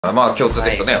まあ共通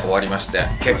テストね、終わりまして、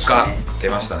結果出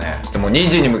ましたね。そしてもう2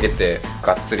次に向けて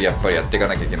がっつりやっぱりやっていか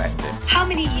なきゃいけないんで。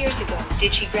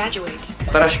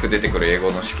新しく出てくる英語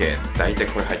の試験、大体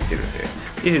これ入ってるんで。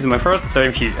This is my first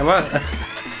time here.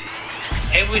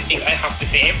 Everything I have to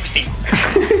say, everything.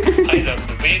 I love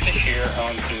the way to hear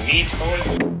on to meet all.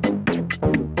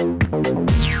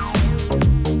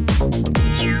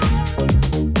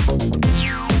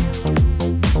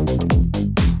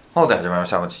 はい、始まりまし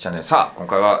た。もちチャンネル。さあ、今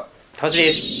回はタジで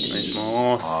す。お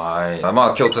願いします。はい。ま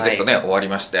あ共通テストね、終わり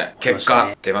まして、結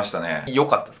果出ましたね。良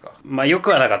かったですか？まあ良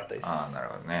くはなかったです。ああ、なる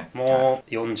ほどね。もう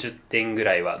40点ぐ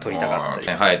らいは取りたかったで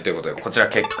す。はい、ということで、こちら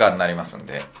結果になりますん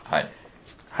で、はい。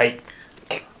はい。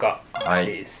結果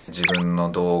です、はい。自分の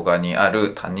動画にあ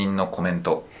る他人のコメン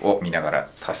トを見ながら、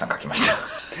高橋さん書きました。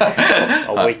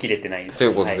覚えきれてないです。とい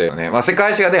うことでね、まあ世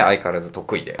界史がね、相変わらず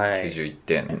得意で、91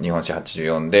点、日本史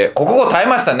84で、国語耐え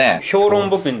ましたね。評論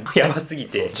僕、やばすぎ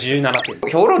て17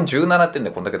点。評論17点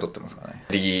でこんだけ取ってますからね。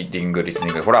リーディング、リス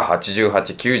ニング、ほら、88、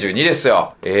92です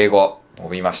よ。英語。伸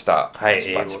びました。はい。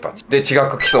パチパチ。で、地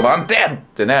学基礎満点っ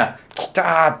てね、来た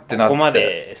ーってなって。ここま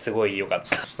ですごい良かっ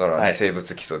た。そしたらね、生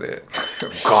物基礎で、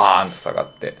ガーンと下が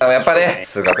って。やっぱね、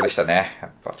数学でしたね。や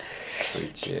っぱ。い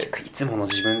つもの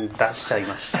自分出しちゃい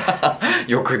ました。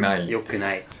よくない。よく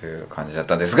ない。という感じだっ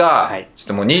たんですが、ちょっ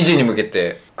ともう2次に向け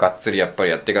て、がっつりやっぱ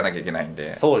りやっていかなきゃいけないんで。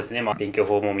そうですね。まあ、勉強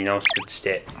法も見直しつつし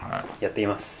て、やってい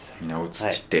ます。見直し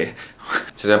つして。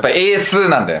ちょっとやっぱり英数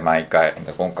なんで、毎回。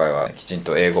今回はきちん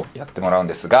と英語やってもらうん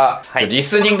ですが、リ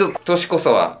スニング、今年こ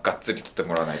そはがっつり取って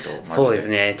もらわないと。そうです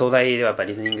ね。東大ではやっぱ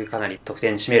リスニングかなり得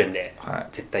点占めるんで、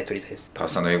絶対取りたいです。タワ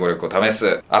さんの英語力を試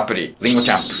すアプリ、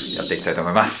LingoChampやっていきたいと思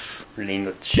います。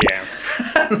LingoChamp。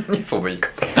何その言い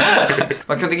方。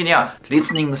まあ基本的には、リ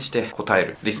スニングして答え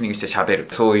る、リスニングして喋る、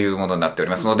そういうものになっており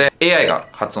ますので、AI が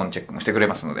発音チェックもしてくれ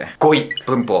ますので、語彙、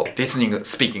文法、リスニング、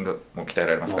スピーキングも鍛え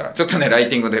られますから、ちょっとね、ライ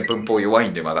ティングで文法弱い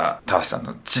んで、まだ、タワさん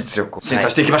の実力を審査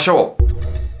していきましょ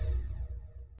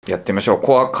う。やってみましょう。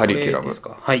コアカリキュラム。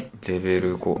はい。レベ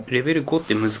ル5。レベル5っ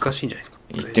て難しいんじゃないですか。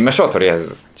行ってみましょう、とりあえ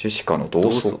ず。ジェシカの同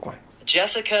窓会。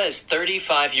Jessica is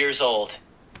 35 years old.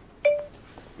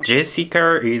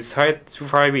 Jessica is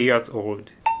 35 years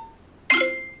old.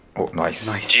 お、ナイス。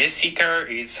Jessica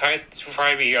is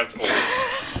 35 years old.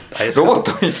 ロボッ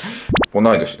トみたい。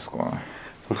同い年ですかね。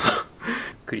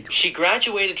She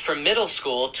graduated from middle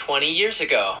school 20 years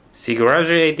ago. She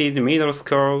graduated middle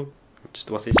school. ちょっ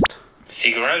と忘れちゃった。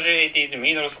She graduated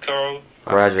middle school.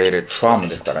 Graduated from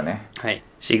ですからね。はい。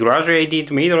She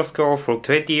graduated middle school for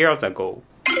 20 years ago.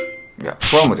 いや、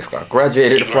from ですから。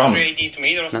graduated from。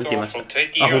なんて言いました？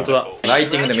あ、本当だ。ライ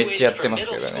ティングでめっちゃやってます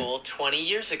けどね。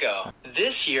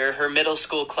This year, her middle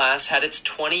school class had its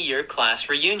 20-year class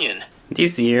reunion.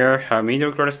 This year, her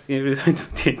middle class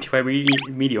 25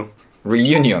 million.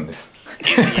 reunion です。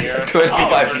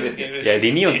いや、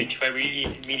リニオン。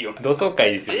同窓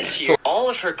会ですよね。This year, all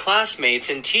of her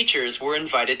classmates and teachers were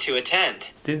invited to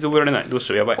attend. 全然覚えられない。どうし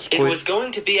よう、やばい。It was going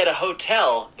to be at a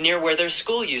hotel near where their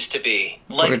school used to be.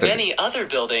 Like many other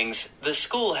buildings, the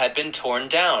school had been torn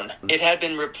down. It had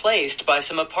been replaced by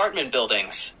some apartment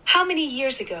buildings. How many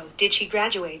years ago did she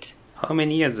graduate? How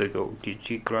many years ago did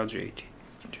she graduate?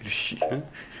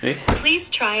 Please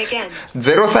try again.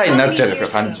 0歳になっちゃうんですよ、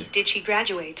30。Did she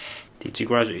graduate? Did she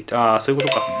graduate? ああ、そういうこ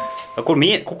とか。あ、こ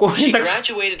れここ She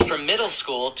graduated from middle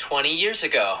school 20 years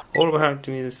ago. All of her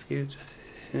middle school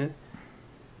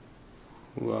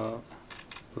were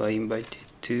invited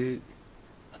to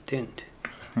attend.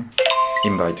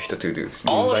 invite 人 to do です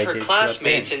ね。 All of her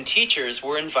classmates and teachers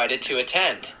were invited to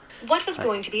attend. What was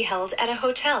going to be held at a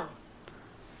hotel?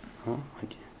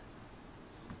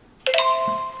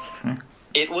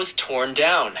 It was torn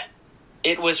down.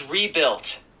 It was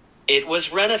rebuilt. It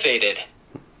was renovated.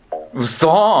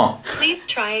 嘘。 Please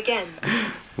try again.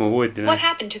 もう覚えてな What い。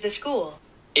 happened to the school?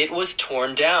 It was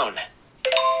torn down.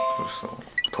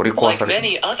 取り壊 Like されて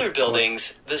many other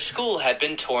buildings, the school had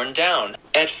been torn down.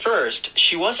 At first,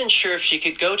 she wasn't sure if she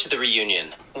could go to the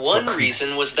reunion. One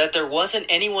reason was that there wasn't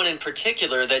anyone in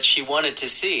particular that she wanted to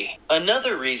see.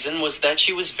 Another reason was that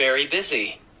she was very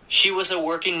busy. She was a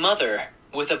working mother,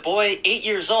 with a boy 8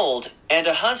 years old and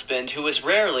a husband who was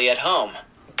rarely at home.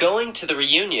 Going to the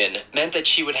reunion meant that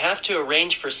she would have to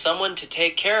arrange for someone to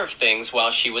take care of things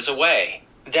while she was away.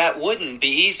 That wouldn't be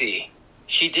easy.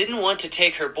 She didn't want to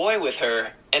take her boy with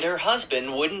her, and her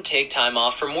husband wouldn't take time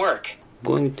off from work.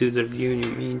 Going to the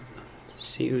reunion means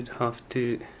she would have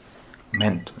to メ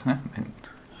ントですね。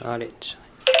arrange.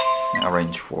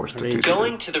 arrange for 人 to do。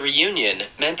 Going to the reunion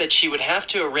meant that she would have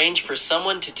to arrange for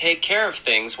someone to take care of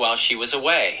things while she was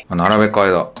away. 並べ替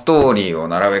えだ。ストーリーを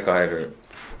並べ替える。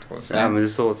こですね。あ、むず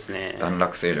そうですね。段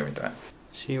落整理みたい。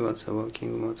She was a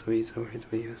working mother with a head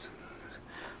years.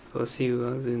 But she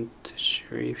wasn't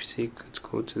sure if she could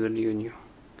go to the reunion.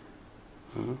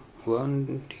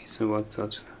 One reason was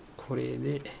that これ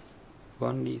で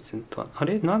One reason とはあ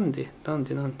れなんであれ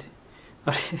ちょっと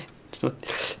待って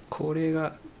これ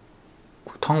が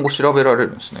単語調べられ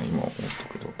るんですね、今思った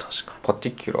けど。確かパテ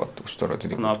ィキュラーって押したら出て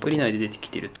くる。このアプリ内で出てき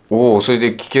てる。おお、それ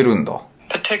で聞けるんだ。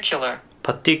Particular.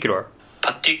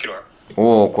 Particular。particular.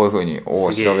 おお、こういう風に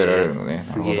調すげえべられるのね。なる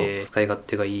すほど。げえ使い勝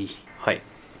手がいい。はい。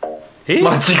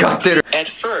間違ってる。 At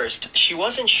first, she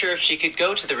wasn't sure if she could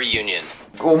go to the reunion.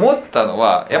 思ったの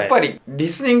はやっぱりリ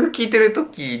スニング聞いてる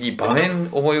時に場面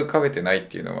思い浮かべてないっ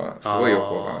ていうのはすごいよく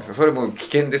わかりました。それも危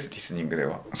険です、リスニングで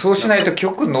は。そうしないと記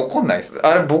憶残んないです。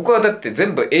あれ僕はだって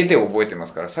全部絵で覚えてま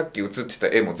すから、さっき映ってた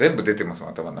絵も全部出てますも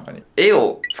ん、頭の中に。絵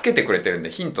をつけてくれてるん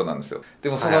でヒントなんですよ。で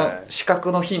もその視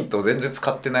覚のヒントを全然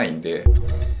使ってないんで。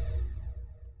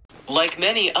Like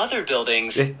many other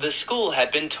buildings, the school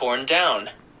had been torn down.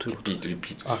 リピ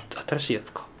ート。あ、新しいや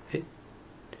つか。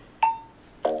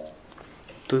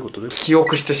どういうこと記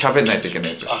憶して喋んないといけな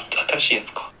いですよ。あ、新しいや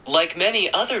つか。Like many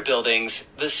other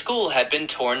buildings, the school had been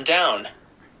torn down.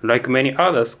 Like many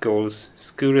other schools,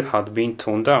 school had been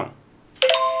torn down.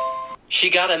 She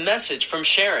got a message from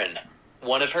Sharon,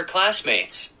 one of her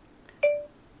classmates.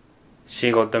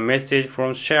 She got a message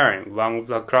from Sharon, one of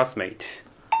the classmates.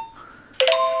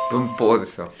 文法で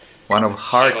すよ。One of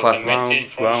her classmates. message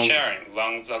from Sharon,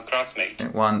 one of the classmates.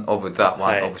 One of the,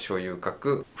 one of 所有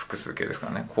格複数形ですか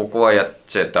らね。ここはやっ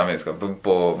ちゃダメですから。文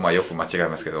法、まあよく間違え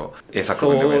ますけど、英作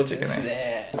文でもやっちゃいけない。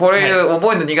これ、覚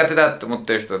えるの苦手だって思っ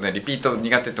てる人ね、リピート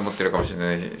苦手って思ってるかもしれ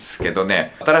ないですけど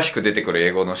ね、新しく出てくる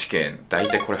英語の試験、大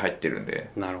体これ入ってるんで、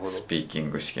なるほど。スピーキン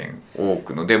グ試験多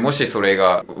くので、もしそれ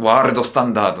がワールドスタ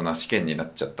ンダードな試験にな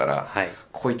っちゃったら、はい。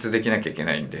こいつできなきゃいけ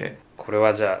ないんで、これ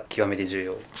はじゃあ極めて重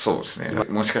要。そうですね。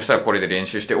もしかしたらこれで練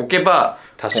習しておけば、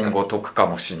確かに今後解くか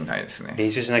もしれないですね。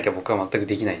練習しなきゃ僕は全く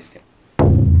できないですね。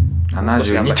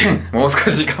72点。もう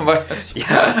少し頑張りましょう。い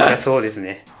や、そりゃそうです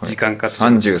ね。時間かかって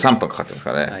33分かかってます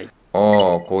からね。はい。ああ、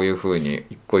こういう風に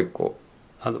一個一個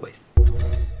アドバイス。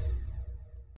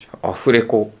アフレ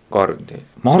コがあるんで。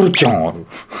マルちゃんある。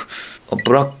あ、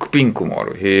ブラックピンクもあ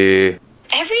る。へえ。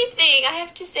Everything! I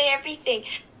have to say everything.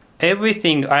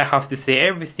 Everything I have to say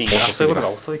everything. あ、そういうこと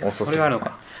が遅いか。これがあるの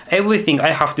か。Everything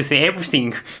I have to say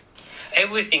everything.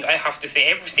 Everything I have to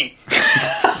say everything.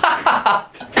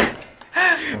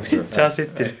 めっちゃ焦っ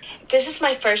てる。This is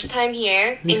my first time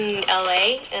here in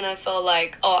LA, and I felt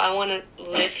like, oh, I want to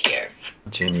live here.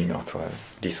 12の後は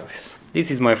リサです。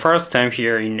This is my first time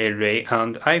here in LA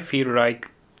and I feel like,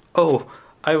 oh,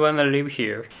 I wanna live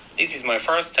here. This is my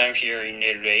first time here in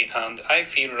LA and I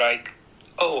feel like,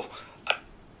 oh,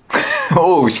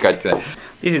 おうしか言ってない。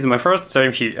This is my first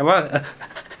time here. まあ、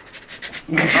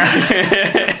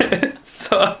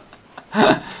そう。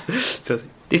すいませ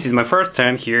ん。This is my first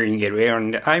time here in LA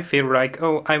and I feel like,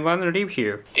 oh, I wanna live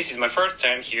here. this is my first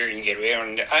time here in LA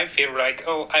and I feel like,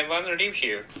 oh, I wanna live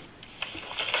here.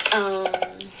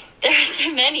 There are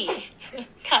so many.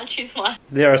 Can't choose one.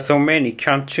 There are so many,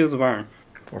 can't choose one.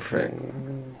 Perfect.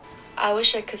 I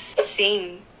wish I could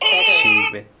sing better.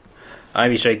 Sing better. I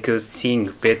wish I could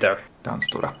sing better. ダンス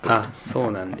とラップ。あ、そ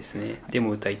うなんですね。で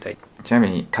も歌いたい。ちなみ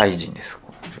にタイ人です。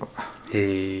この人は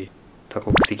へえ、多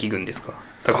国籍軍ですか。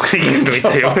多国籍軍と言っ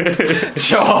たよ。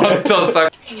ちょっとさ。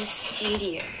 In the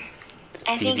studio.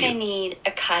 I think I need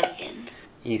a cardigan.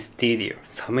 In studio.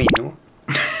 寒いの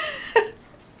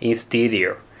？In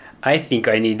studio. I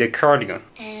think I need a cardigan.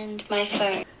 And my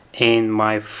phone. And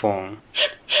my phone.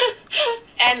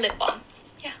 And lip balm.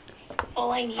 Yeah.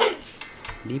 All I need.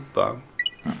 リッパー。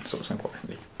うん、そうですね、こ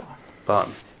れ。バー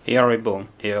ム。エアリボン。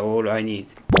エアオール I need.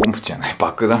 ボンプじゃない、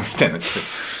爆弾みたいになっち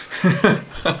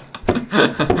ゃ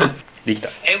う。できた。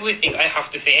Everything I have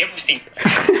to say everything.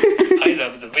 I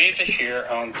love the weather here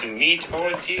and to meet all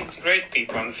these great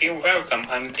people and feel welcome.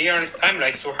 I'm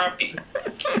like so happy.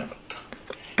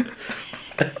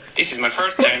 This is my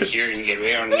first time here in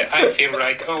LA and I feel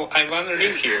like, oh, I wanna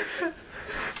live here.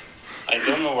 I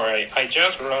don't know why. I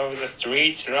just love the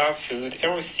streets, love food,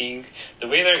 everything. The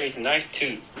weather is nice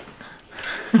too.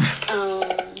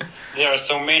 There are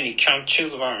so many, can't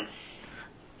choose one.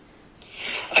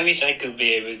 I wish I could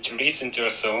be able to listen to a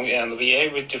song and be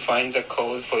able to find the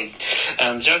chords for it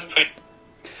and just play.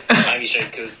 I wish I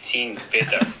could sing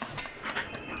better.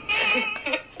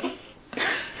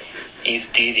 In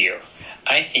studio,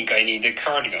 I think I need a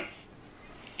cardigan.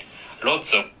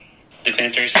 Lots of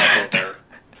definitive water.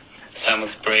 Some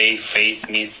spray face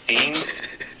mist thing.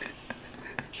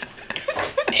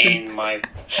 And my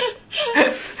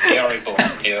variable,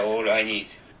 yeah, all I need.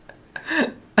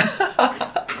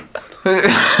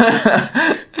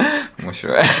 面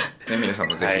白い。ね、皆さん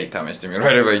もぜひ試してみら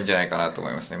れればいいんじゃないかなと思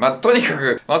いますね。まあ、とにか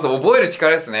く、まず覚える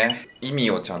力ですね。意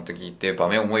味をちゃんと聞いて場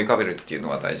面を思い浮かべるっていうの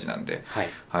は大事なんで。はい。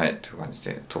はい。という感じ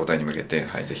で、東大に向けて、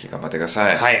はい、ぜひ頑張ってくだ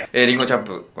さい。はい。リンゴチャン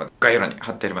プは概要欄に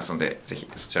貼ってありますので、ぜひ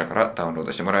そちらからダウンロー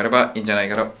ドしてもらえればいいんじゃない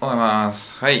かと思いま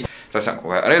す。はい。佐々木さん、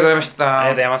今回ありがとうございました。ありが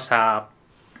とうございました。